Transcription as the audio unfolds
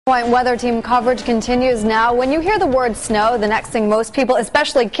Weather team coverage continues now. When you hear the word snow, the next thing most people,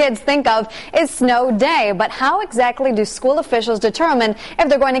 especially kids, think of is snow day. But how exactly do school officials determine if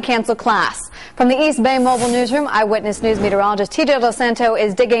they're going to cancel class? From the East Bay Mobile Newsroom, Eyewitness News meteorologist TJ Del Santo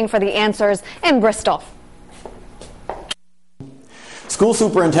is digging for the answers in Bristol. School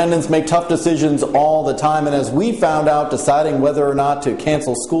superintendents make tough decisions all the time, and as we found out, deciding whether or not to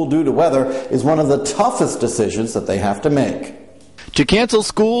cancel school due to weather is one of the toughest decisions that they have to make. To cancel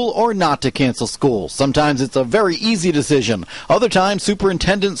school or not to cancel school. Sometimes it's a very easy decision. Other times,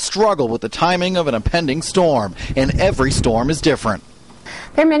 superintendents struggle with the timing of an impending storm, and every storm is different.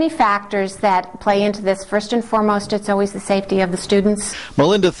 There are many factors that play into this. First and foremost, it's always the safety of the students.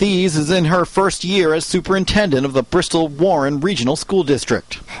 Melinda Thies is in her first year as superintendent of the Bristol-Warren Regional School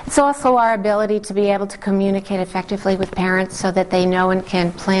District. It's also our ability to be able to communicate effectively with parents so that they know and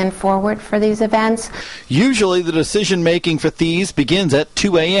can plan forward for these events. Usually the decision-making for Thies begins at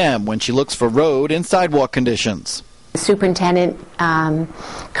 2 a.m. when she looks for road and sidewalk conditions. The superintendent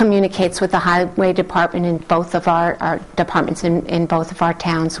communicates with the highway department in both of our departments in both of our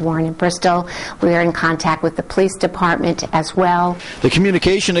towns, Warren and Bristol. We are in contact with the police department as well. The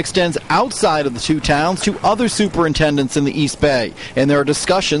communication extends outside of the two towns to other superintendents in the East Bay, and there are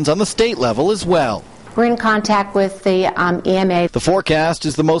discussions on the state level as well. We're in contact with the EMA. The forecast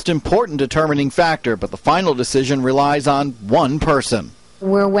is the most important determining factor, but the final decision relies on one person.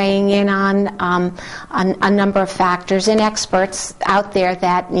 We're weighing in on a number of factors and experts out there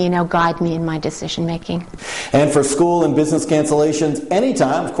that, guide me in my decision making. And for school and business cancellations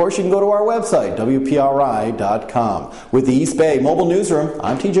anytime, of course, you can go to our website, WPRI.com. With the East Bay Mobile Newsroom,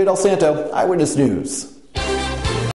 I'm TJ Del Santo, Eyewitness News.